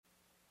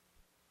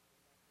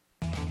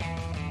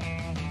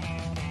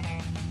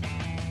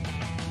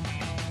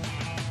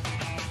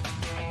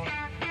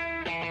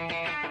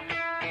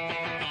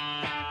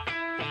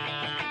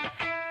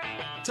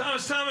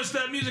Thomas,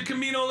 that music can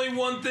mean only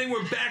one thing.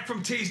 We're back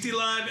from Tasty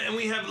Live, and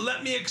we have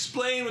Let Me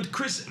Explain with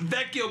Chris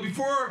Vecchio.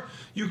 Before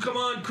you come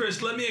on,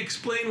 Chris, let me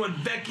explain what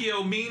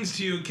Vecchio means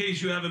to you in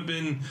case you haven't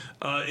been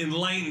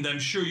enlightened. I'm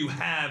sure you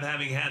have,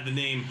 having had the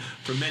name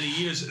for many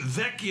years.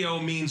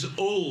 Vecchio means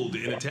old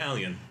in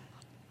Italian.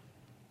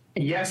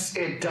 Yes,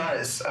 it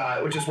does,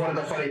 which is one of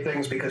the funny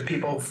things because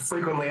people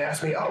frequently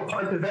ask me, "Oh,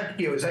 Ponte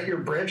Vecchio, is that your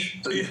bridge?"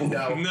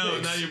 No,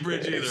 not your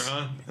bridge either,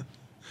 huh?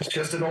 It's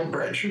just an old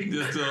bridge.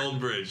 Just an old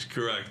bridge,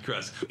 correct,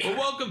 Chris. Well,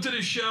 welcome to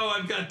the show.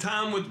 I've got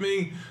Tom with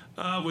me,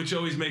 which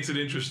always makes it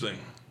interesting.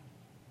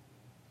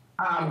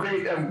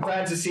 Great. I'm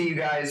glad to see you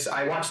guys.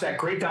 I watched that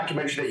great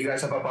documentary that you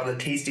guys have up on the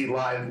Tasty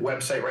Live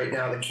website right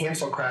now, The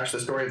Cancel Crash, the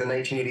story of the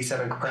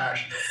 1987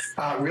 crash.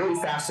 Really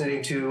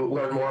fascinating to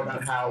learn more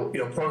about how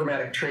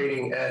programmatic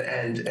trading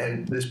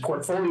and this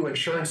portfolio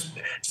insurance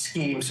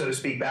scheme, so to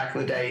speak, back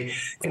in the day,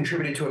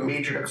 contributed to a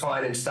major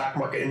decline in stock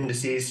market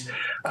indices.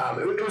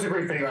 It was a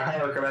great video. I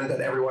highly recommend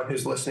that everyone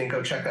who's listening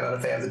go check that out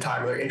if they have the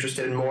time or they're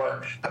interested in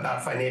more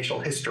about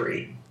financial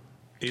history.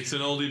 It's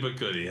an oldie but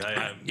goodie.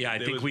 I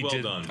think we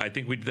did. I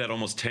think we did that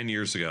almost 10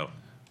 years ago.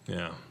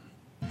 Yeah,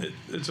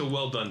 it's a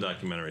well done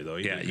documentary, though.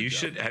 You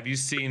should. Have you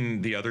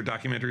seen the other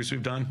documentaries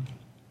we've done?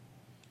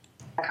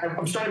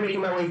 I'm starting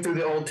making my way through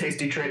the old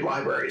Tasty Trade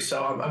library,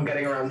 so I'm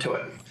getting around to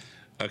it.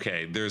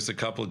 Okay, there's a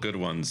couple of good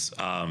ones.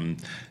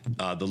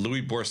 The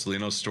Louis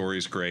Borsellino story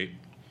is great.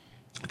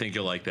 I think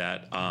you'll like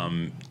that.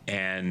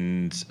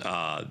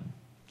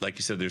 Like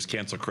you said, there's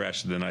Cancel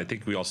Crash. And then I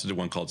think we also did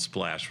one called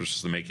Splash, which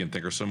is the Making of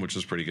Thinkorswim, which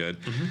is pretty good.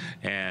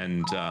 Mm-hmm.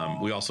 And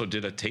we also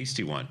did a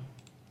tasty one.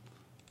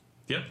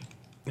 Yep.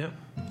 Well,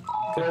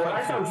 what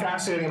I found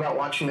fascinating about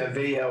watching that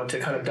video, to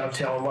kind of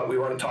dovetail on what we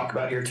want to talk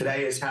about here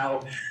today, is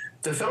how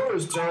the Federal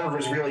Reserve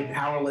is really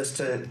powerless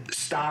to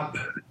stop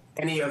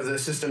any of the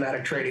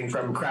systematic trading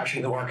from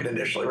crashing the market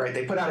initially, right?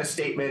 They put out a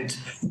statement.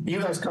 You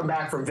guys come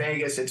back from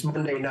Vegas. It's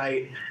Monday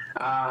night.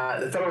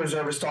 The Federal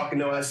Reserve is talking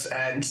to us,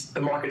 and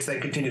the markets then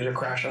continue to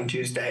crash on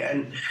Tuesday.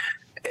 And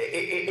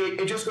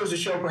it just goes to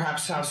show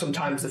perhaps how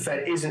sometimes the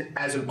Fed isn't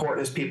as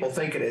important as people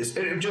think it is.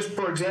 Just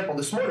for example,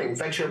 this morning,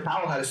 Fed Chair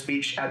Powell had a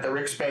speech at the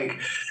Riksbank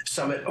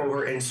summit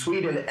over in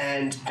Sweden,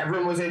 and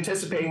everyone was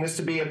anticipating this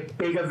to be a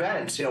big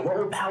event. What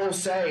will Powell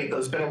say?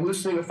 There's been a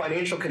loosening of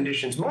financial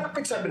conditions.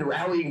 Markets have been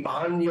rallying.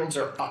 Bond yields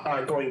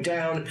are going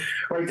down.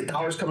 Right, the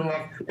dollar's coming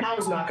up.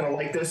 Powell's not going to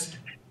like this.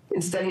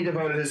 Instead, he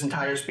devoted his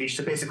entire speech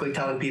to basically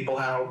telling people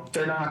how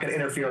they're not going to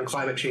interfere in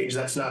climate change.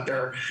 That's not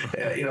their,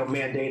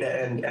 mandate,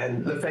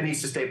 and the Fed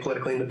needs to stay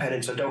politically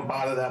independent, so don't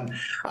bother them.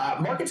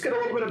 Markets get a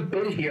little bit of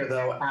bid here,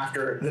 though,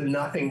 after the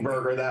nothing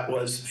burger that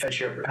was Fed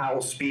Chair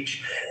Powell's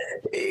speech.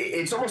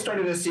 It's almost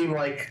starting to seem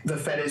like the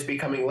Fed is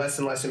becoming less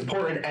and less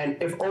important,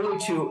 and if only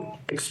to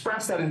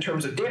express that in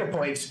terms of data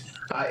points,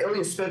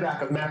 Ilya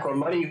Spivak of Macro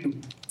Money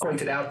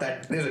pointed out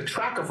that there's a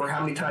tracker for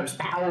how many times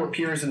Powell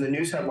appears in the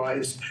news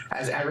headlines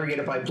as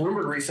aggregated by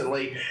Bloomberg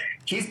recently.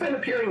 He's been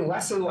appearing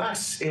less and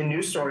less in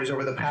news stories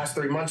over the past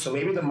 3 months, so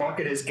maybe the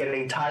market is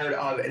getting tired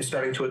of and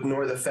starting to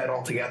ignore the Fed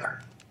altogether.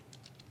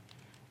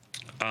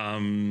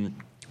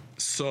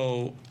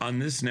 So on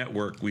this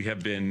network, we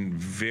have been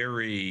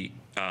very,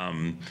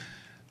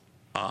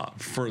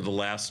 for the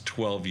last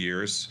 12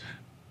 years,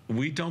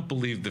 we don't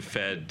believe the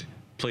Fed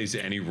plays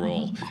any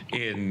role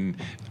in,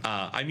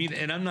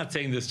 and I'm not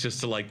saying this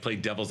just to play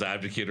devil's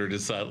advocate or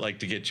just to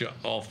get you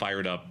all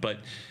fired up, but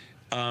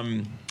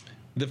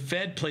the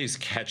Fed plays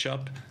catch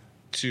up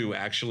to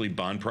actually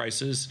bond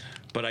prices,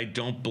 but I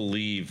don't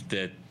believe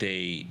that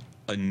they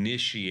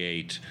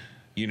initiate,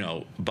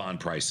 bond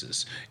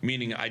prices.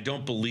 Meaning I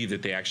don't believe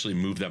that they actually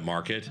move that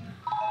market.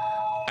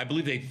 I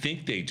believe they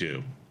think they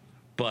do,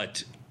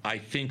 but I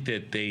think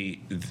that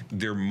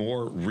they're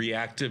more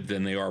reactive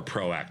than they are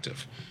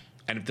proactive.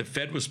 And if the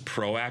Fed was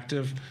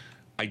proactive,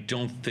 I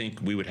don't think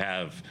we would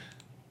have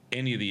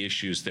any of the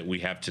issues that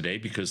we have today,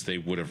 because they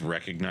would have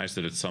recognized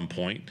that at some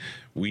point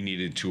we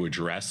needed to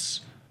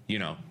address,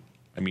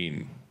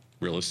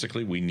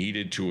 realistically, we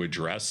needed to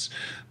address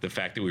the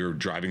fact that we were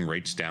driving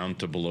rates down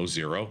to below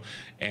zero,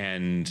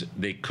 and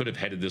they could have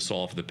headed this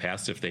all off in the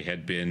past if they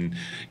had been,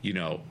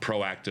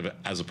 proactive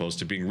as opposed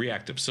to being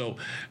reactive. So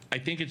I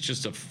think it's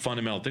just a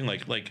fundamental thing.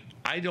 Like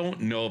I don't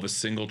know of a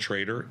single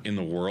trader in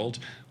the world,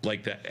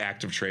 like the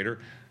active trader,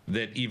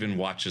 that even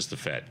watches the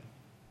Fed.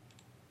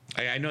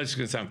 I know it's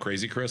going to sound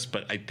crazy, Chris,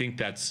 but I think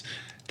that's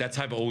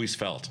how I've always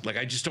felt.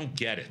 I just don't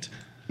get it.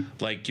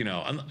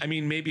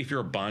 Maybe if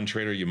you're a bond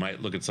trader, you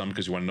might look at some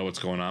because you want to know what's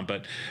going on,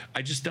 but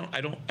I just don't.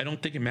 I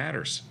don't think it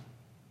matters.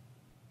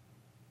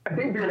 I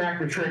think if you're an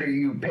active trader,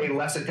 you pay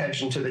less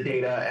attention to the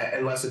data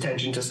and less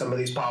attention to some of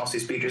these policy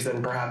speeches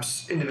than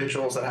perhaps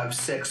individuals that have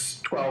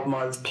 6, 12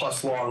 months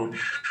plus long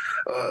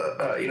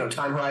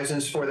time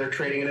horizons for their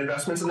trading and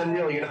investments. And then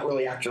really, you're not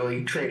really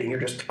actually trading. You're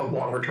just a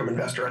longer term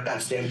investor at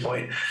that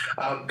standpoint.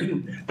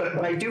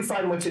 But I do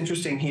find what's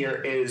interesting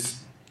here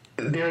is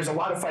there's a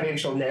lot of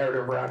financial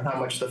narrative around how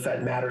much the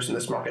Fed matters in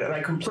this market. And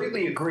I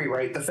completely agree,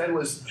 right? The Fed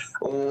was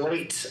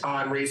late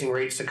on raising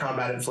rates to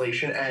combat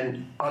inflation,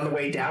 and on the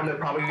way down, they're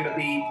probably going to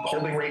be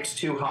holding rates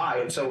too high.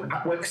 And so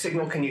what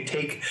signal can you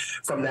take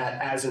from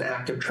that as an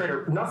active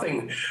trader?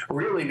 Nothing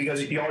really, because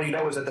all you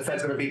know is that the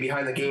Fed's going to be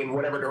behind the game,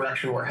 whatever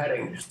direction we're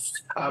heading.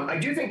 I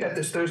do think that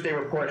this Thursday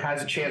report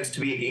has a chance to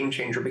be a game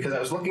changer, because I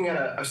was looking at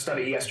a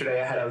study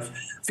yesterday ahead of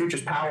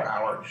Futures Power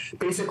Hour.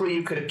 Basically,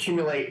 you could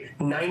accumulate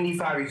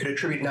you could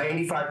attribute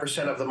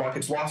 95% of the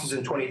market's losses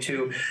in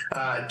 22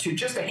 to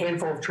just a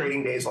handful of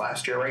trading days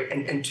last year, right?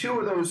 And two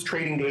of those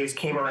trading days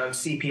came around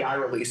CPI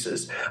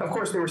releases. Of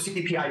course, there were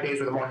CPI days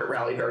where the market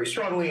rallied very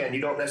strongly, and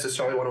you don't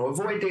necessarily want to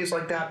avoid days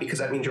like that, because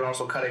that means you're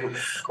also cutting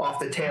off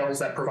the tails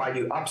that provide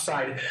you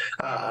upside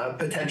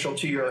potential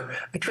to your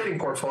trading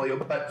portfolio.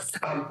 But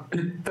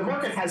the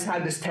market has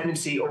had this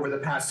tendency over the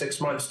past 6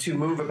 months to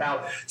move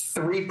about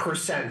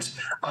 3%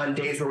 on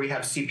days where we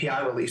have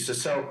CPI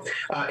releases. So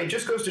it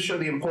just goes to show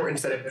the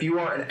importance that if you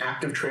are an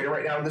active trader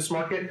right now in this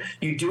market,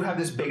 you do have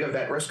this big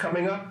event risk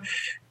coming up.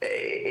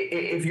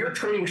 If you're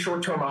trading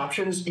short-term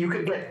options, you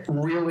could get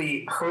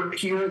really hurt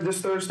here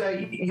this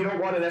Thursday. You don't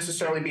want to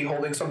necessarily be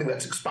holding something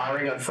that's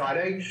expiring on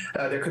Friday.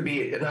 There could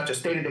be not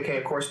just data decay,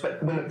 of course,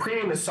 but when the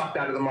premium is sucked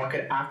out of the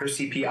market after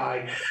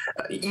CPI,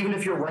 even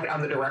if you're right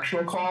on the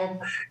directional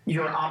call,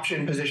 your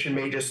option position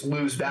may just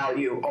lose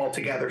value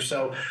altogether.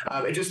 So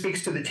it just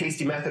speaks to the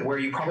tasty method, where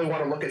you probably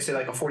want to look at, say,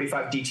 like a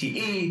 45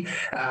 DTE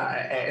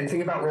and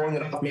think about rolling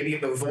it off, maybe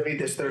avoid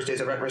this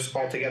Thursday's event risk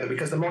altogether,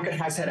 because the market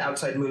has had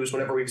outside moves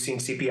whenever we've seen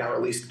CPI, or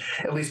at least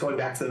going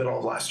back to the middle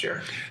of last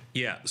year.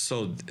 Yeah,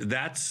 so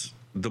that's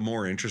the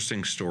more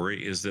interesting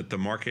story, is that the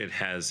market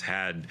has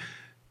had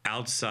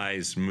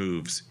outsized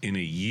moves in a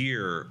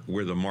year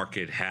where the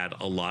market had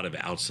a lot of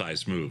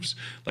outsized moves.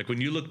 Like when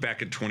you look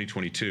back at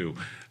 2022,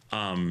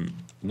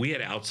 we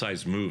had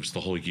outsized moves the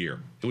whole year.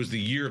 It was the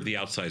year of the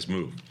outsized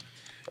move.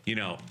 You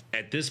know,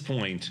 at this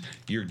point,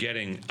 you're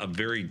getting a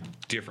very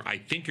different, I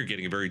think you're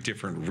getting a very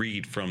different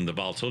read from the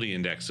volatility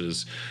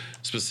indexes,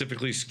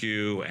 specifically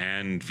SKU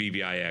and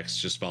VVIX,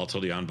 just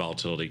volatility on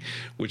volatility,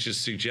 which is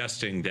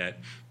suggesting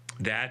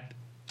that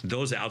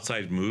those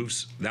outside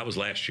moves, that was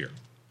last year.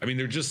 I mean,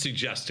 they're just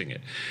suggesting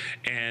it.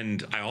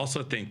 And I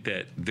also think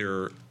that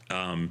they're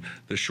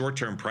the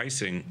short-term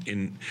pricing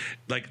in,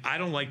 like, I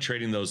don't like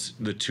trading the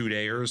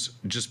 2-dayers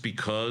just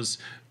because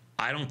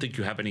I don't think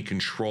you have any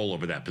control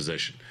over that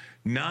position.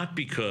 Not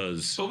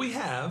because, but we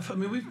have. I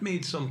mean, we've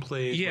made some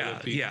plays.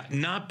 Yeah.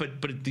 Not,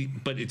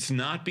 but it's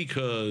not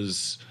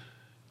because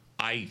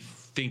I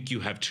think you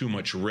have too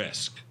much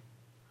risk.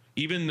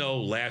 Even though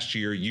last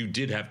year you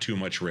did have too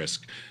much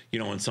risk, you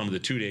know, on some of the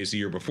 2 days the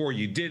year before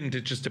you didn't.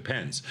 It just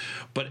depends.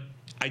 But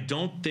I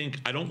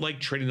don't like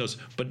trading those,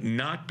 but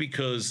not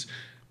because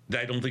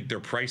I don't think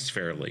they're priced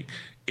fairly.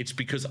 It's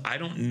because I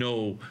don't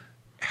know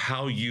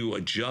how you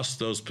adjust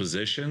those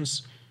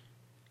positions,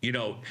 you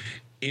know,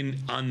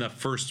 on the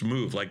first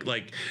move, like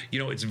you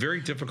know, it's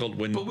very difficult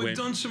when. But we've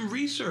done some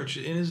research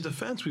in his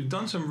defense. We've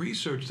done some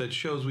research that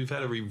shows we've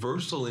had a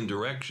reversal in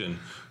direction,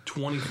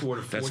 24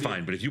 to 40. That's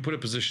fine, but if you put a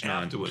position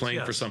on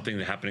playing for something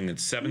that's happening at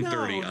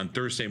 7:30 on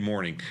Thursday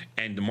morning,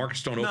 and the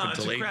markets don't open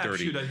until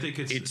 8:30, I think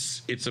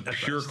it's a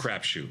pure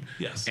crapshoot.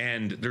 Yes,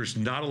 and there's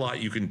not a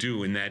lot you can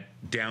do in that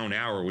down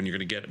hour when you're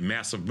going to get a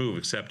massive move,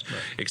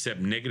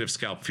 except negative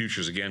scalp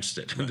futures against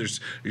it. Right.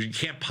 You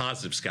can't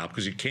positive scalp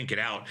because you can't get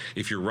out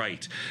if you're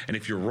right, and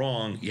if you're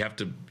wrong, you have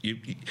to.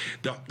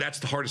 That's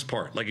the hardest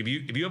part. Like if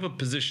you have a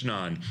position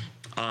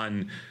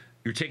on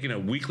you're taking a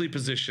weekly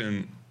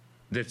position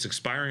that's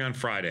expiring on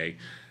Friday,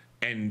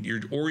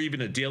 or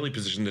even a daily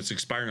position that's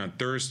expiring on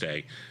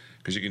Thursday,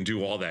 because you can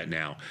do all that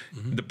now.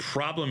 Mm-hmm. The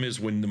problem is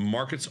when the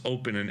markets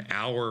open an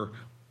hour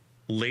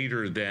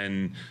later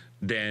than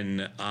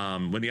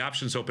when the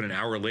options open an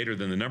hour later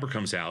than the number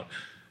comes out.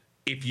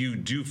 If you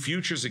do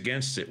futures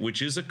against it,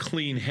 which is a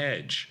clean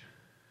hedge,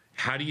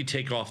 how do you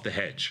take off the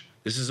hedge?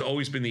 This has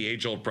always been the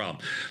age-old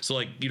problem. So,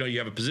 like, you know, you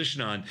have a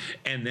position on,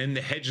 and then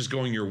the hedge is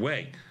going your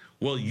way.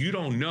 Well, you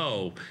don't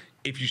know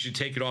if you should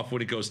take it off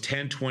when it goes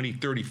 10, 20,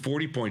 30,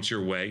 40 points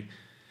your way,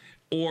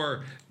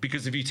 or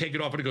because if you take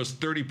it off when it goes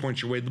 30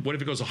 points your way, what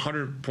if it goes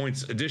 100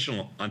 points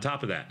additional on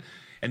top of that?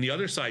 And the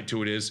other side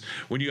to it is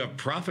when you have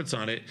profits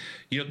on it,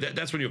 you know,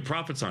 that's when you have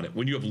profits on it.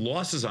 When you have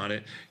losses on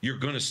it, you're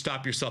going to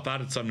stop yourself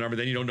out at some number.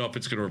 Then you don't know if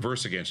it's going to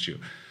reverse against you.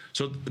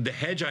 So the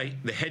hedge I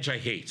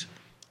hate.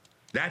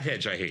 That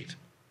hedge I hate.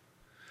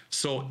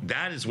 So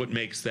that is what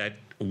makes that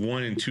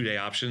 1 and 2 day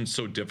option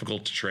so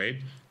difficult to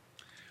trade.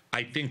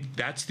 I think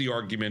that's the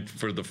argument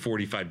for the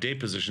 45-day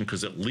position,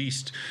 because at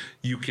least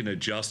you can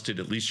adjust it.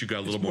 At least you got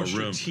a little more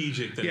room.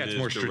 Strategic than it's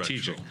more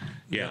strategic.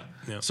 Yeah.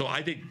 So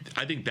I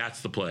think that's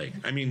the play.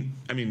 I mean,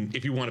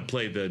 if you want to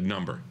play the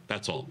number,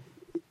 that's all.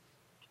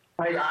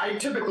 I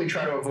typically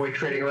try to avoid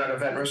trading around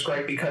event risk,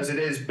 right? Because it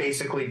is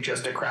basically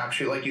just a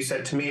crapshoot. Like you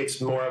said, to me, it's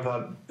more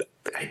of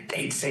I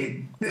hate to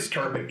say this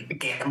term, but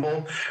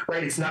gamble,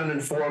 right? It's not an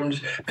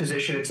informed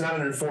position. It's not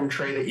an informed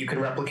trade that you can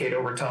replicate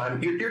over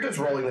time. You're just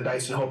rolling the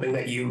dice and hoping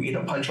that you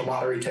punch a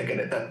lottery ticket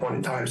at that point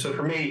in time. So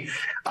for me,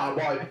 while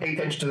I pay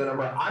attention to the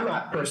number, I'm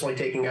not personally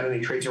taking out any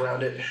trades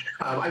around it.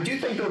 I do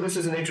think, though, this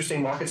is an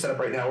interesting market setup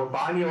right now where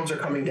bond yields are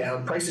coming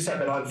down. Prices have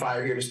been on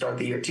fire here to start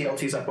the year.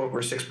 TLT's up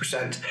over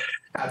 6%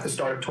 at the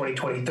start of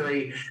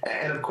 2023.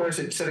 And of course,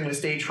 it's setting the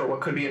stage for what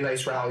could be a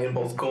nice rally in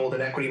both gold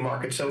and equity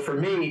markets. So for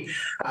me,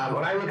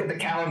 when I look at the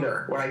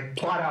calendar, when I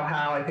plot out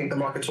how I think the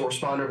markets will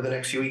respond over the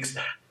next few weeks,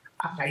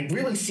 I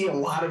really see a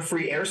lot of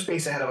free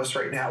airspace ahead of us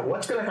right now.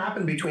 What's going to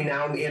happen between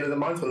now and the end of the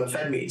month when the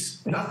Fed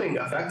meets? Nothing,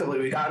 effectively.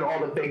 We've gotten all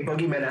the big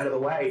boogeymen out of the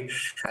way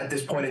at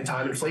this point in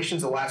time.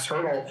 Inflation's the last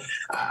hurdle.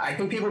 I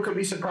think people could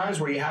be surprised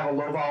where you have a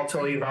low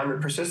volatility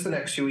environment persist the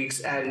next few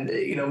weeks, and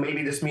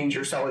maybe this means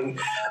you're selling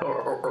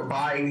or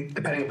buying,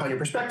 depending upon your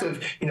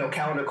perspective,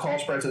 calendar call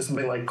spreads in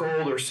something like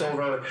gold or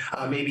silver,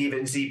 maybe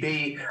even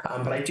ZB.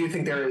 But I do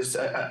think there is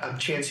a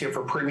chance here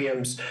for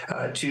premiums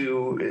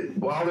to,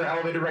 while they're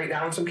elevated right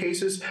now in some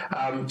cases,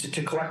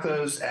 to collect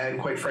those and,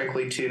 quite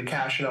frankly, to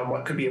cash in on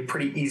what could be a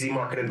pretty easy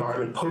market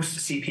environment post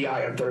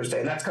CPI on Thursday.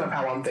 And that's kind of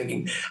how I'm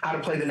thinking, how to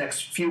play the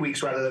next few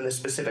weeks rather than this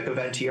specific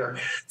event here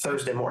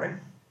Thursday morning.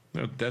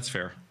 That's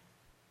fair.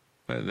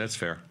 That's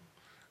fair.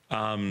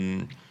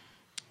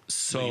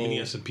 So even the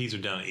S&Ps are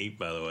down 8,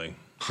 by the way.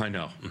 I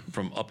know,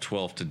 from up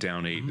 12 to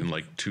down 8 in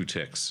like 2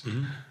 ticks.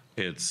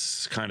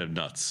 It's kind of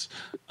nuts.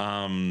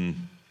 All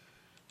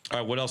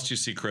right, what else do you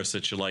see, Chris,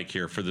 that you like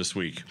here for this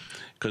week?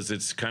 Because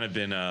it's kind of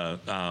been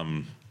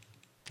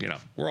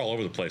we're all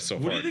over the place so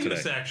far today. What do you think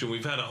of this action?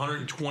 We've had a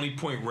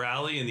 120-point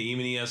rally in the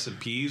E-mini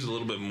S&Ps, a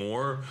little bit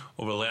more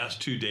over the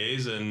last 2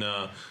 days, and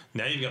now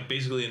you've got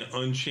basically an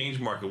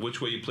unchanged market.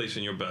 Which way are you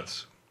placing your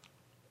bets?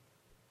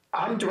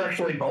 I'm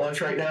directionally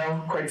bullish right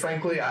now, quite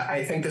frankly.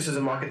 I think this is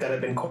a market that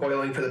had been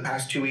coiling for the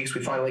past 2 weeks.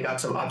 We finally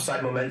got some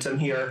upside momentum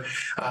here.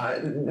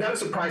 Not a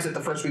surprise that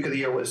the first week of the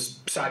year was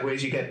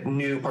sideways. You get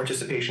new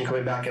participation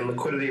coming back and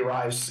liquidity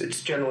arrives.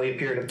 It's generally a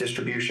period of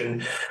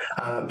distribution.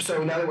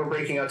 So now that we're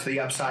breaking out to the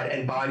upside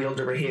and bond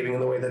yields are behaving in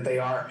the way that they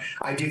are,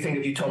 I do think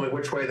if you told me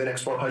which way the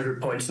next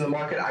 400 points in the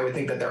market, I would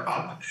think that they're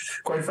up,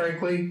 quite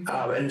frankly.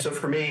 And so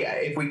for me,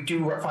 if we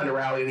do find a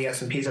rally in the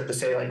S&Ps up to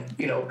say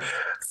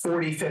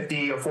 40,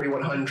 50, or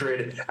 4,100,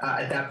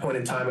 at that point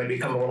in time, I'd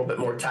become a little bit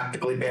more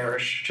tactically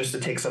bearish just to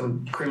take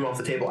some cream off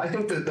the table. I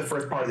think that the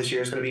first part of this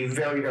year is going to be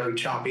very, very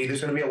choppy. There's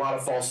going to be a lot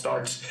of false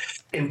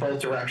starts in both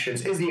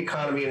directions. Is the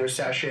economy in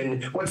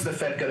recession? What's the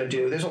Fed going to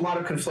do? There's a lot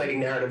of conflating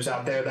narratives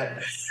out there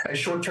that as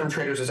short-term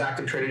traders, as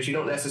active traders, you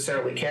don't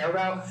necessarily care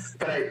about,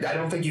 but I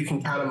don't think you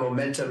can count on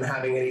momentum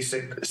having any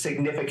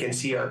significance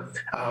here,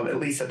 at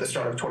least at the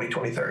start of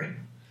 2023.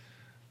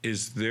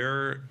 Is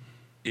there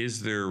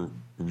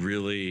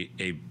really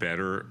a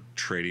better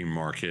trading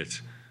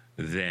market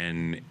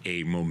than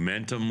a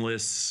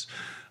momentumless,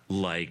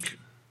 like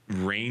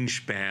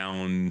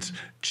range-bound,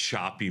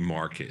 choppy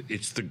market?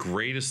 It's the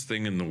greatest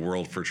thing in the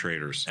world for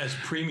traders. As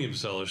premium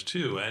sellers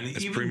too, and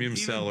as even premium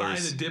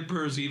sellers, buy the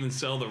dippers, even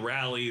sell the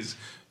rallies.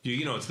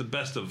 It's the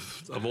best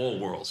of all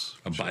worlds.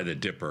 Buy the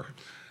dipper.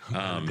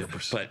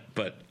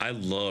 But I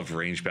love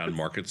range-bound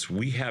markets.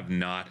 We have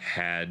not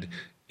had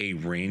a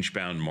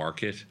range-bound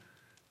market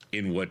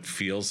in what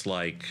feels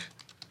like,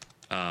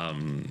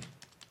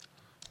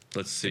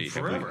 let's see,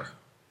 forever.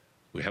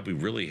 Have we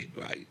really?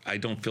 I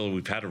don't feel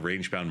we've had a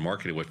range-bound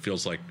market in what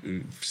feels like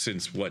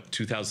since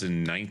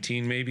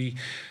 2019 maybe.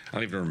 I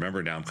don't even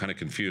remember now. I'm kind of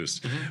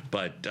confused.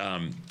 But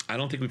I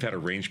don't think we've had a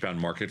range-bound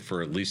market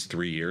for at least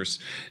 3 years,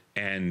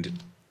 and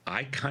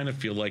I kind of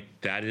feel like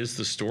that is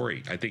the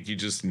story. I think you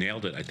just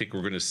nailed it. I think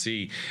we're going to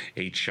see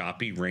a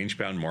choppy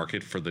range-bound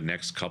market for the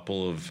next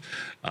couple of,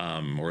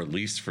 or at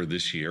least for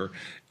this year.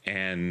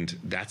 And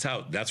that's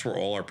where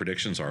all our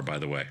predictions are, by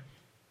the way.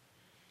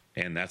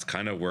 And that's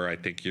kind of where I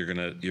think you're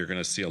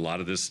gonna see a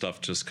lot of this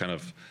stuff just kind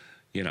of,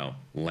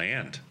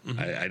 land.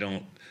 I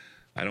don't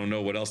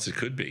know what else it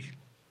could be.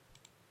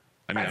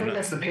 I think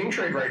that's the pain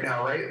trade right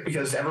now, right?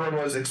 Because everyone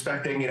was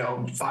expecting,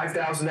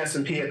 5,000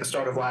 S&P at the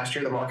start of last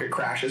year. The market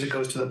crashes. It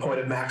goes to the point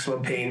of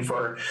maximum pain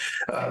for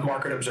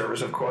market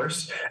observers, of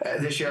course.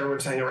 This year,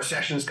 everyone's saying a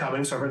recession's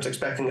coming, so everyone's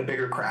expecting a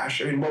bigger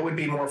crash. I mean, what would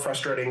be more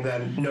frustrating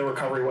than no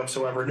recovery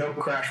whatsoever, no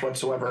crash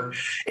whatsoever?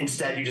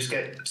 Instead, you just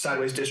get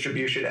sideways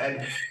distribution.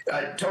 And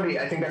Tony,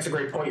 I think that's a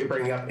great point you're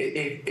bringing up.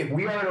 If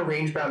we are in a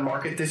range-bound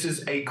market, this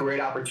is a great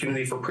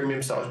opportunity for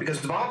premium sellers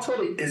because the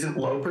volatility isn't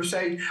low per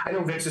se. I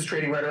know VIX is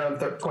trading right around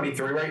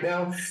 23 right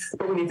now,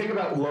 but when you think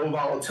about low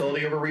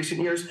volatility over recent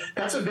years,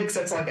 that's a VIX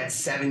that's like at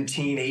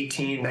 17,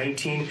 18,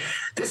 19.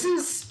 This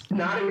is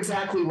not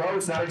exactly low,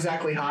 it's not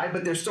exactly high,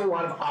 but there's still a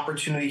lot of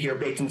opportunity here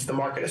baked into the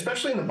market,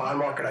 especially in the bond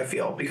market, I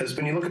feel, because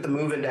when you look at the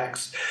MOVE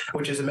index,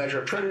 which is a measure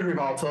of treasury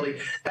volatility,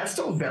 that's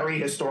still very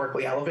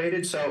historically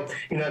elevated. So,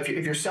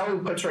 if you're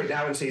selling puts right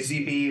now in, say,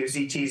 ZB or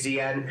ZT,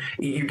 ZN,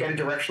 you get a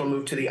directional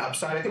move to the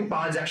upside. I think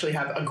bonds actually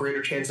have a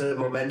greater chance of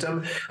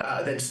momentum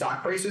than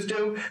stock prices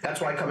do.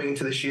 That's why coming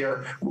into this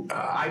year,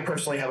 I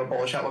personally have a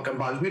bullish outlook on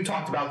bonds. We've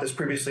talked about this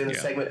previously in the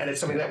segment, and it's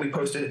something that we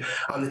posted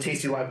on the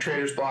Tasty Live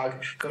Traders blog.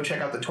 Go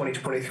check out the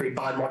 2023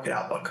 bond market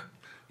outlook.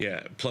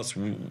 Yeah. Plus,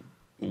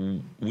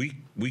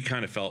 we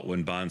kind of felt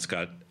when bonds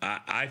got,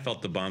 I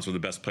felt the bonds were the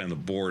best play on the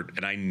board,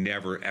 and I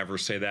never ever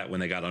say that when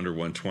they got under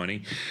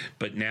 120.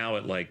 But now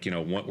at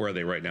where are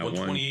they right now?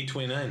 128,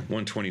 29.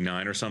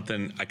 129 or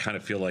something. I kind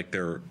of feel like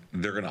they're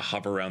going to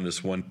hover around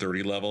this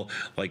 130 level.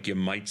 Like you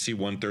might see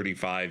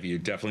 135. You're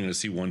definitely going to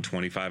see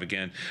 125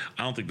 again.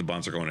 I don't think the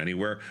bonds are going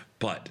anywhere,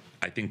 but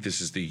I think this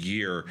is the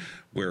year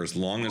where, as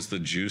long as the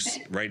juice,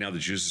 right now the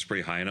juice is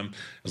pretty high in them,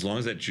 as long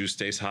as that juice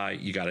stays high,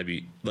 you got to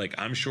be, like,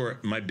 I'm sure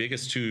my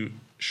biggest two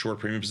short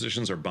premium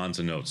positions are bonds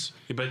and notes.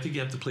 Yeah, but I think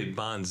you have to play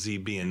bonds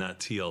ZB and not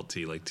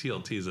TLT. Like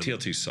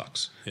TLT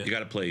sucks. Yeah. You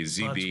got to play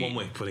ZB. Well, that's one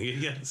way of putting it.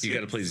 Yes. You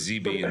got to play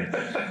ZB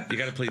and you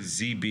got to play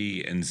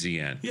ZB and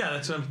ZN. Yeah,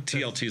 that's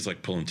TLT is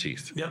like pulling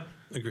teeth. Yep.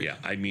 Agreed. Yeah,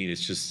 I mean,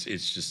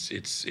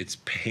 it's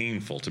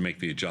painful to make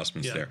the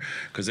adjustments there,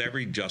 because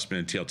every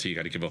adjustment in TLT you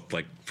got to give up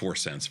like 4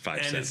 cents,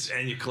 5 cents,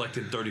 and you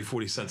collected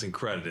 30-40 cents in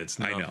credit. It's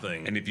nothing. I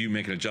know. And if you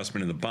make an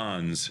adjustment in the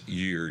bonds,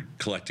 you're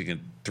collecting it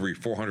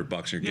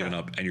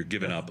 $300-400, and you're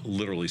giving up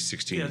literally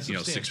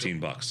 16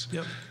 bucks.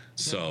 Yep.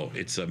 So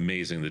it's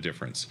amazing the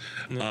difference.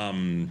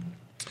 What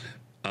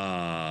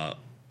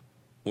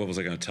was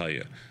I going to tell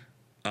you?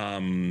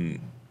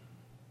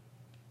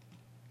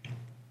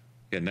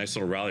 Yeah, nice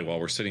little rally while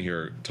we're sitting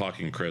here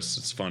talking, Chris.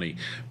 It's funny,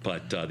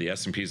 but the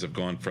S&Ps have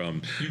gone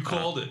from... You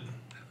called it.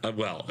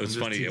 Well, it was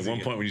funny. At one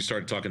point when you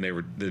started talking, the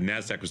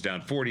NASDAQ was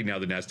down 40. Now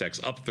the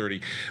NASDAQ's up 30.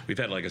 We've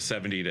had like a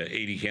 70 to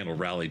 80 handle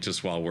rally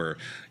just while we're,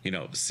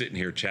 sitting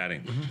here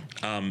chatting.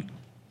 Mm-hmm.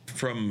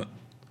 From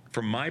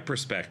my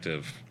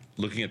perspective,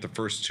 looking at the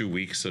first 2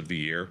 weeks of the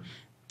year,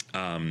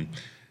 I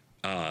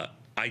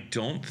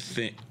don't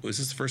think... Was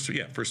this the first 2?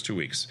 Yeah, first 2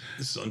 weeks.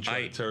 This is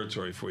uncharted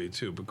territory for you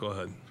too, but go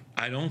ahead.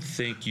 I don't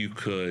think you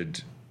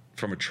could,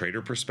 from a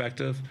trader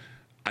perspective,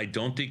 I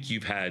don't think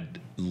you've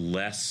had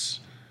less,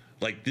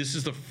 like, this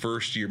is the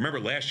first year. Remember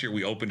last year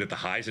we opened at the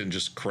highs and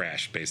just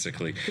crashed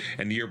basically.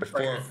 And the year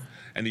before,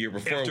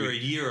 after a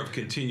year of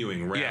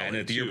continuing rally. Yeah,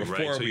 and the year before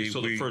right? So you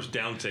saw the first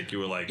downtick, you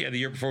were like, yeah, the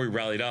year before we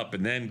rallied up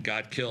and then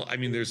got killed. I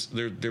mean,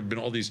 there've been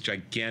all these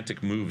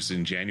gigantic moves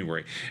in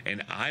January,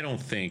 and I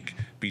don't think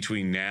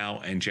between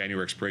now and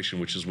January expiration,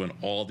 which is when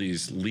all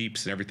these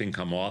leaps and everything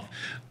come off,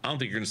 I don't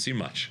think you're going to see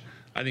much.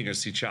 I think you're going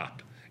to see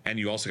chop. And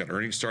you also got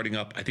earnings starting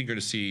up. I think you're going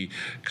to see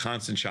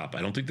constant chop.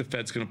 I don't think the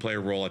Fed's going to play a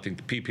role. I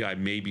think the PPI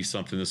may be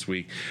something this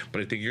week,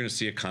 but I think you're going to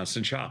see a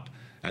constant chop.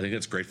 I think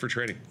that's great for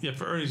trading. Yeah,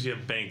 for earnings, you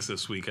have banks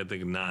this week. I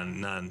think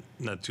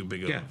not too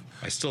big of. Yeah,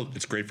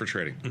 it's great for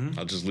trading. Mm-hmm.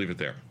 I'll just leave it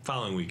there.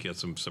 Following week, you have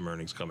some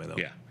earnings coming up.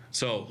 Yeah.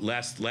 So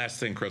last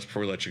thing, Chris,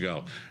 before we let you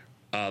go,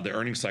 the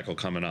earnings cycle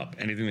coming up.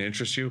 Anything that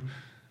interests you?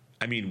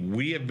 I mean,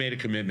 we have made a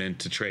commitment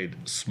to trade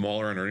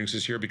smaller on earnings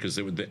this year because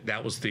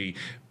that was the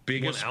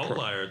biggest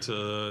outlier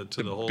to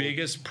the whole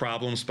biggest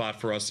problem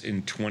spot for us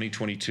in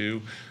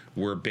 2022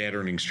 were bad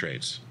earnings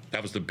trades.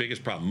 That was the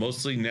biggest problem.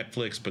 Mostly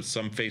Netflix, but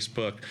some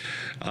Facebook.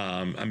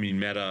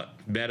 Meta.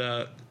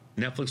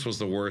 Netflix was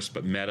the worst,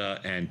 but Meta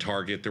and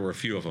Target, there were a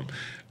few of them.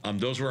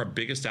 Those were our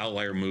biggest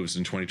outlier moves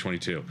in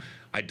 2022.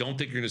 I don't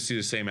think you're going to see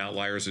the same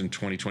outliers in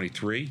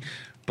 2023,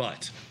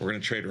 but we're going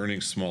to trade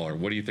earnings smaller.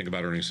 What do you think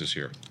about earnings this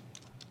year?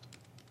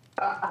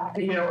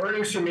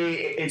 Earnings for me,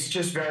 it's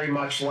just very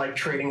much like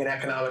trading an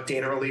economic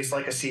data release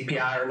like a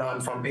CPI or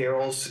non-farm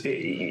payrolls,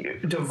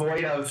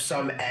 devoid of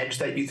some edge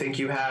that you think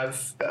you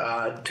have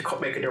to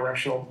make a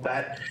directional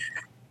bet.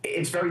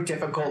 It's very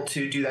difficult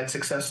to do that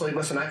successfully.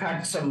 Listen, I've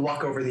had some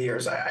luck over the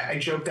years. I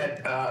joked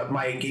at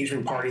my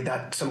engagement party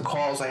that some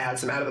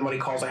out-of-the-money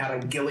calls I had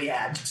on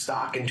Gilead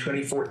stock in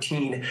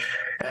 2014,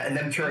 and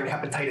them curing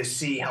hepatitis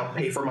C helped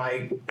pay for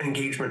my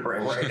engagement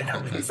ring, right, and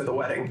helped pay for the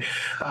wedding.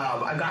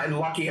 I've gotten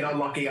lucky and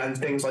unlucky on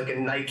things like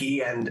in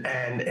Nike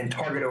and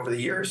Target over the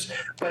years.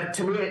 But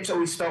to me, it's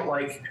always felt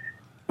like,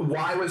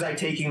 why was I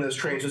taking those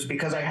trades? Was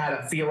because I had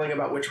a feeling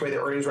about which way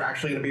the earnings were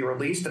actually going to be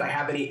released? Did I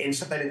have any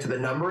insight into the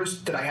numbers?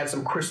 Did I have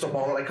some crystal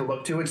ball that I could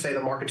look to and say the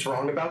market's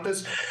wrong about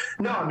this?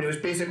 No, it was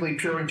basically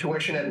pure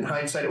intuition, and in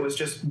hindsight, it was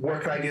just,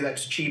 what can I do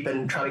that's cheap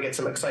and try to get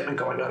some excitement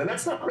going on? And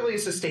that's not really a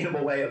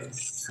sustainable way of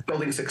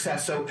building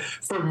success. So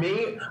for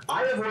me,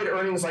 I avoid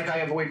earnings like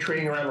I avoid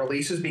trading around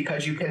releases,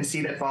 because you can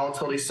see that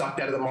volatility sucked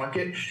out of the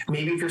market.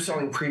 Maybe if you're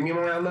selling premium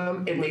around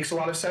them, it makes a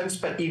lot of sense.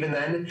 But even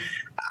then,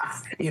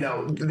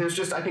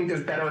 I think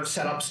there's better better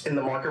setups in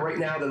the market right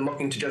now than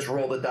looking to just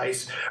roll the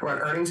dice around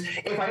earnings.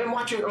 If I am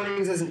watching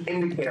earnings as an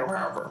indicator,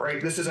 however,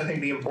 right, this is, I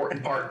think, the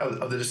important part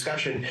of the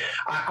discussion.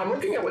 I'm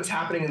looking at what's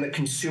happening in the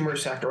consumer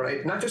sector,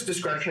 right? Not just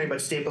discretionary,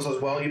 but staples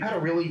as well. You've had a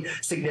really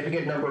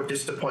significant number of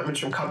disappointments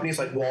from companies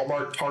like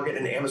Walmart, Target,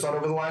 and Amazon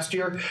over the last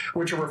year,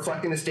 which are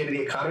reflecting the state of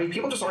the economy.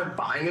 People just aren't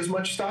buying as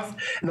much stuff,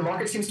 and the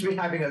market seems to be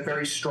having a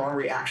very strong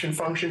reaction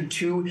function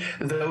to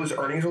those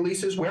earnings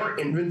releases. Where are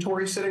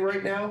inventory sitting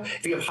right now?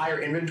 If you have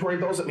higher inventory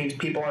bills, it means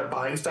people aren't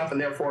buying stuff,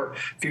 and therefore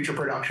future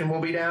production will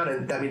be down,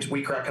 and that means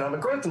weaker economic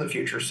growth in the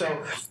future.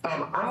 So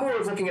I'm more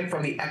of looking at it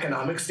from the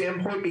economic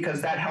standpoint,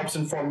 because that helps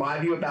inform my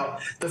view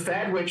about the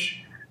Fed,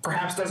 which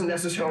perhaps doesn't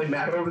necessarily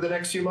matter over the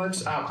next few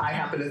months. I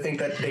happen to think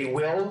that they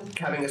will,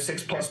 having a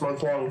 6+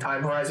 month long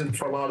time horizon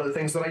for a lot of the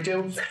things that I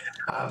do.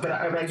 But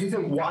I do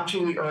think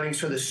watching the earnings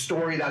for the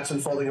story that's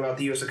unfolding about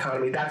the U.S.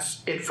 economy,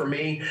 that's it for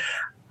me.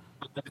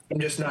 I'm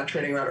just not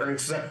trading around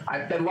earnings.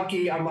 I've been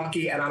lucky,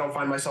 unlucky, and I don't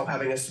find myself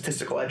having a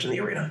statistical edge in the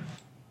arena.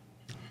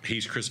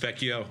 He's Chris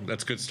Vecchio.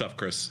 That's good stuff,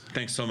 Chris.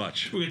 Thanks so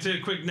much. We're going to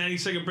take a quick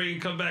 90-second break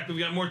and come back. We've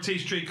got more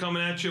Taste Trade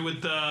coming at you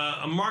with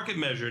a market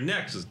measure.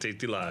 Next is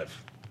Tasty Live.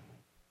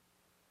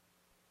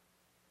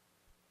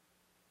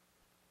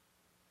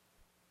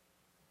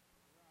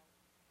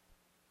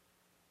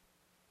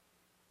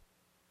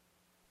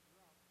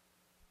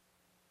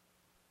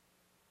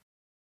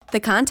 The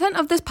content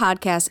of this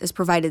podcast is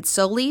provided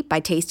solely by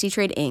Tasty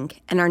Trade Inc.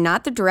 and are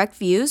not the direct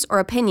views or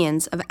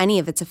opinions of any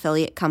of its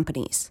affiliate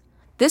companies.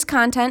 This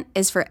content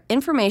is for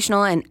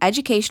informational and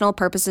educational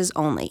purposes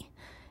only.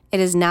 It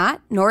is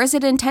not, nor is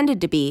it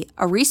intended to be,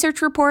 a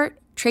research report,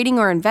 trading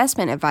or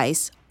investment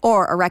advice,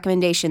 or a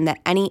recommendation that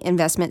any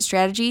investment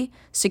strategy,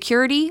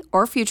 security,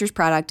 or futures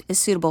product is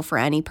suitable for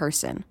any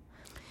person.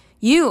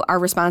 You are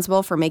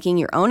responsible for making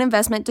your own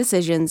investment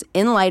decisions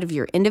in light of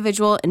your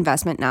individual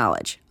investment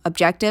knowledge,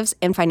 objectives,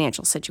 and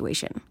financial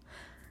situation.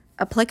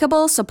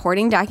 Applicable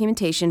supporting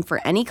documentation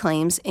for any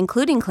claims,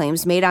 including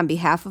claims made on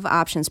behalf of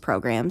options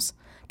programs,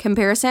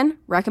 comparison,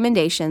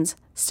 recommendations,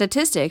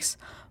 statistics,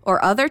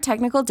 or other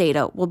technical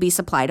data will be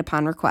supplied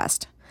upon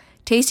request.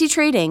 Tasty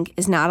Trade Inc.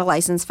 is not a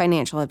licensed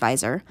financial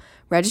advisor,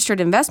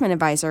 registered investment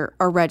advisor,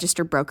 or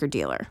registered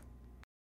broker-dealer.